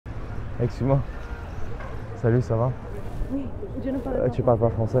Excuse-moi. Salut, ça va? Oui, je ne parle pas. Tu parles pas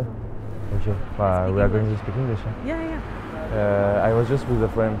français? Ok. We are going to speak English. Huh? Yeah. I was just with a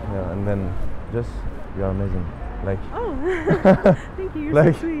friend, and then you are amazing. Like. Oh, thank you. You're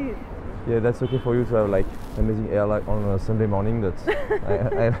like, so sweet. Yeah, that's okay for you to have like amazing hair like on a Sunday morning. That's.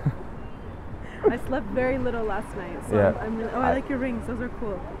 I slept very little last night, so yeah. I'm really. Oh, I like your rings. Those are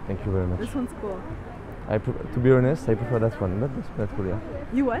cool. Thank you very much. This one's cool. To be honest, I prefer that one. Not this one, that's cool, yeah.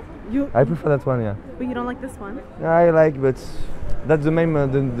 You what? I prefer that one, yeah. But you don't like this one? I like, but that's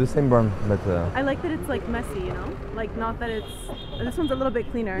the same brand. But I like that it's like messy, you know. Like not that it's. This one's a little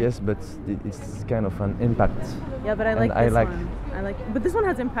bit cleaner. Yes, but it's kind of an impact. Yeah, but I like this one. I like, but this one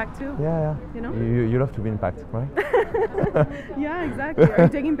has impact too. Yeah. You know. You love to be impact, right? Yeah, exactly. Are you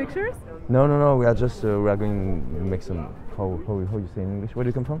taking pictures? No. We are just we are going to make some. How you say in English? Where do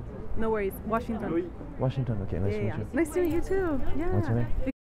you come from? No worries. Washington. Washington. Okay, nice to meet you. Nice to meet you too. Yeah. What's your name?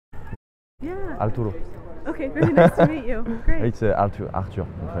 Yeah. Arturo. Okay, very nice to meet you. Great. It's Arthur in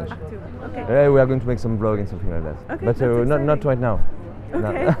French. Arthur. Okay. Yeah, we are going to make some vlog and something like that. Okay, but not right now.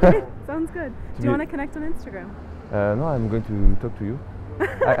 Okay, No. great. Sounds good. Do you want to connect on Instagram? No, I'm going to talk to you.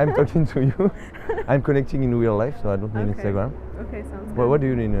 I'm talking to you. I'm connecting in real life, so I don't need Instagram. Okay, sounds good. What do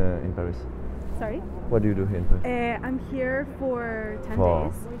you do in Paris? Sorry? What do you do here in Paris? I'm here for 10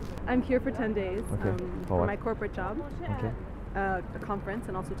 days. I'm here for 10 days for my corporate job. Okay. A conference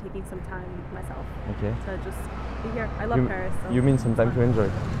and also taking some time myself. Okay. To just be here. I love Paris. So you mean some time to enjoy?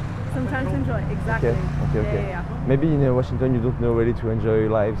 Some time to enjoy, exactly. Okay. Yeah. Maybe in Washington you don't know really to enjoy your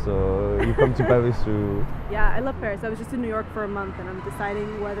life, so you come to Paris to... Yeah, I love Paris. I was just in New York for a month and I'm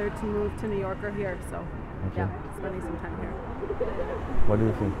deciding whether to move to New York or here, so yeah, spending some time here. What do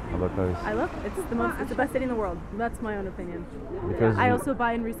you think about Paris? I love it. It's the best city in the world. That's my own opinion. Because I also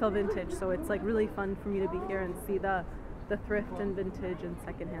buy and resell vintage, so it's like really fun for me to be here and see the thrift and vintage and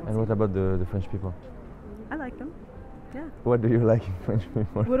secondhand. And what about the French people? I like them. Yeah. What do you like in French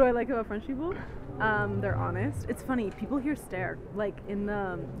people? What do I like about French people? They're honest. It's funny. People here stare. Like in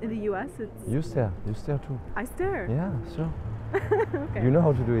the US, it's. You stare too. I stare. Yeah, sure. Okay. You know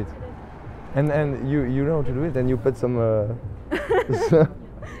how to do it, and you know how to do it, and you put some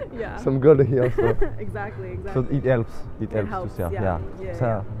some gold here. So. Exactly. So it helps. It helps to stare.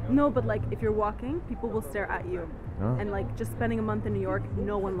 Yeah. No, but like if you're walking, people will stare at you. Oh. And like just spending a month in New York,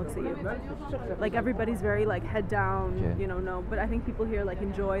 no one looks at you. Like everybody's very like head down, you know. No, but I think people here like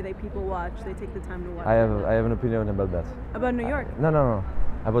enjoy. They people watch. They take the time to watch. I have an opinion about that. About New York? No.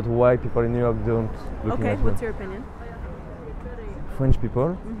 About why people in New York don't look at you. What's your opinion? French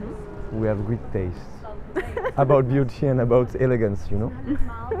people, we have great taste about beauty and about elegance, you know.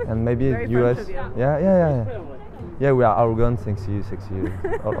 And maybe very US. French of you. Yeah, we are arrogant, sexy,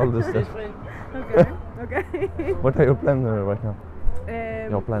 all the stuff. Okay. What are your plans right now?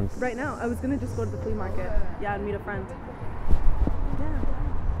 Your plans? Right now, I was gonna just go to the flea market. Yeah, and meet a friend. Yeah.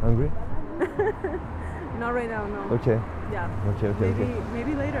 Hungry? Not right now, no. Okay. Yeah. Okay.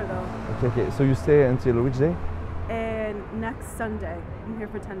 Maybe later though. Okay. So you stay until which day? And next Sunday. I'm here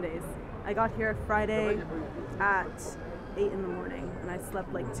for 10 days. I got here Friday at 8 in the morning, and I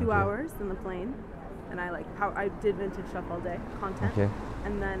slept like 2 hours in the plane. And I did vintage stuff all day, content. Okay.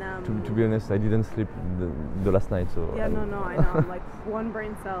 And then to be honest, I didn't sleep the last night, so. Yeah, no, I know. I'm like one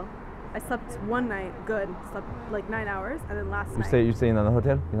brain cell. I slept one night, good. Slept like 9 hours, and then last night. You stay in a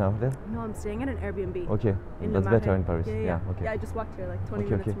hotel? In a hotel? No, I'm staying at an Airbnb. Okay, that's better in Paris. Yeah. Okay. Yeah, I just walked here like 20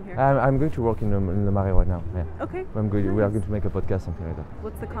 minutes from here. I'm going to work in the Marais right now. Yeah. Okay. We are going to make a podcast, something like that.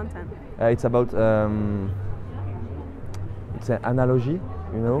 What's the content? It's about it's an analogy,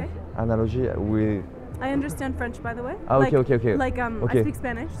 you know. Okay. Analogy with. I understand French, by the way. Okay. Like I speak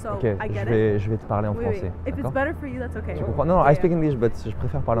Spanish, so I get it. Je vais te parler en français. If it's better for you, that's okay. Tu comprends? No, I speak English, but je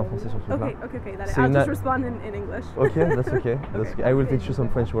préfère parler en français sur ce truc-là. Okay. I'll just respond in English. Okay, that's okay. That's okay. I will teach you some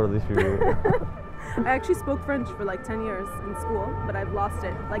French words if you. I actually spoke French for like 10 years in school, but I've lost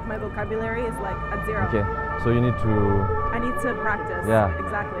it. Like my vocabulary is like at zero. Okay, so you need to. I need to practice. Yeah.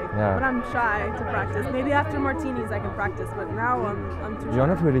 Exactly. Yeah. But I'm shy to practice. Maybe after martinis I can practice, but now I'm too shy. You're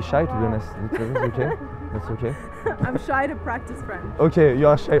not really shy, to be honest. That's okay. That's okay. I'm shy to practice French. Okay, you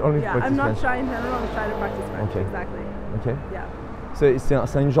are shy only to practice French. Yeah, I'm not shy in general. I'm shy to practice French. Okay. Exactly. Okay. Yeah.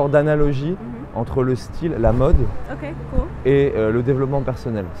 C'est un genre d'analogie entre le style, la mode et le développement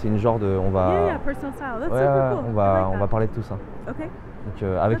personnel. C'est une genre de, on va, personal style. That's super cool. on va parler de tout ça. Okay. Donc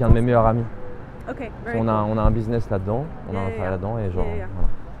avec un de mes meilleurs amis. Okay. On a un business là-dedans, on a un travail là-dedans et genre. Voilà.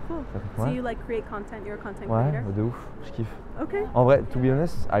 Cool. So you like create content? You're a content Ouais, creator? de ouf, je kiffe. Okay. En vrai, to be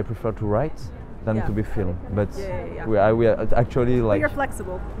honest, I prefer to write than to be filmed. But we are actually like. But you're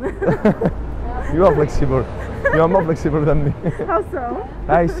flexible. You are flexible. You are more flexible than me. How so?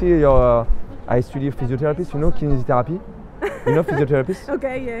 I see your. I study physiotherapist. You know kinesiotherapy. You know physiotherapist.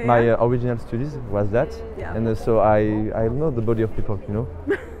 Okay, yeah. My original studies was that, Yeah. and so I know the body of people. You know.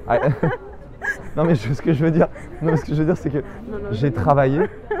 Non mais ce que je veux dire, c'est que j'ai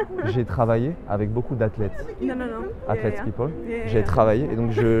travaillé avec beaucoup d'athlètes. No. Athlètes people. Yeah. J'ai travaillé et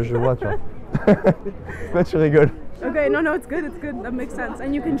donc je vois, tu vois. Pourquoi tu rigoles? Okay, no, it's good. That makes sense.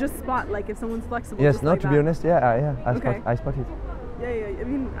 And you can just spot like if someone's flexible. Yes, just no, like to that. be honest, yeah, Okay. I spot it. Yeah. I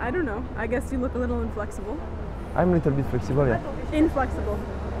mean, I don't know. I guess you look a little inflexible. I'm a little bit flexible, yeah. Inflexible.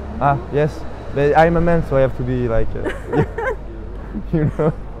 Ah, yes, but I'm a man, so I have to be like, you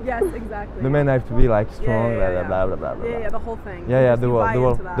know. Yes, exactly. The men have to be like strong, Yeah. blah blah blah. Yeah, the whole thing. Yeah, Just you buy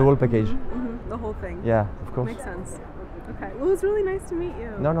into that. the whole package. The whole thing. Yeah, of course. Makes sense. Okay. Well, it was really nice to meet you.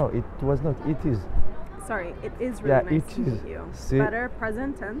 No, it was not. It is. Sorry, it is really Yeah, nice it to is. meet you. C'est- Better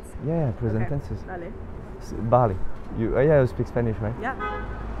present tense. Yeah, present Okay. tenses. Allez. Parlé. You speak Spanish, right? Yeah.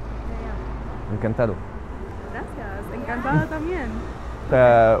 Encantado. Gracias. Encantada también.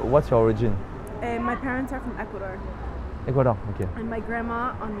 What's your origin? My parents are from Ecuador, Ecuador. Okay. and my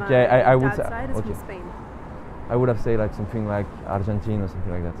grandma on my Okay, I would dad's say- side is okay. from Spain. I would have said like something like Argentine or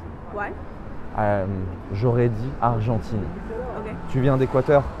something like that. Why? J'aurais dit Argentine. Okay. Tu viens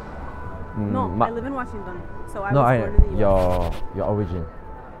d'Équateur? No, Ma- I live in Washington, so I No, was born in the US. your origin.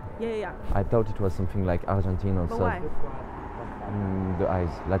 Yeah. I thought it was something like Argentine or But so. why? The eyes,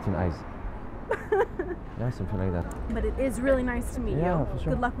 Latin eyes. Yeah, something like that. But it is really nice to meet Yeah, you. for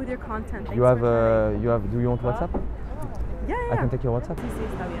sure. Good luck with your content. Thanks You have, for chatting. do you want WhatsApp? Yeah. I can take your WhatsApp. Sí,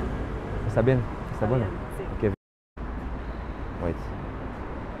 está bien. Está bien? Está bueno? bien, sí. Okay. Wait.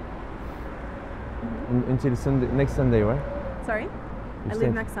 Until Sunday, next Sunday, right? Sorry? You I stay?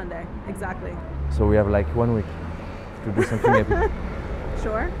 leave next Sunday. Exactly. So we have like 1 week to do something epic.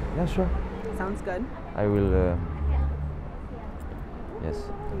 Sure? Yeah, sure. Sounds good. I will. Yes.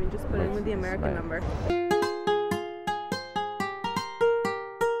 Let me just put in with the Wait, American smile. number.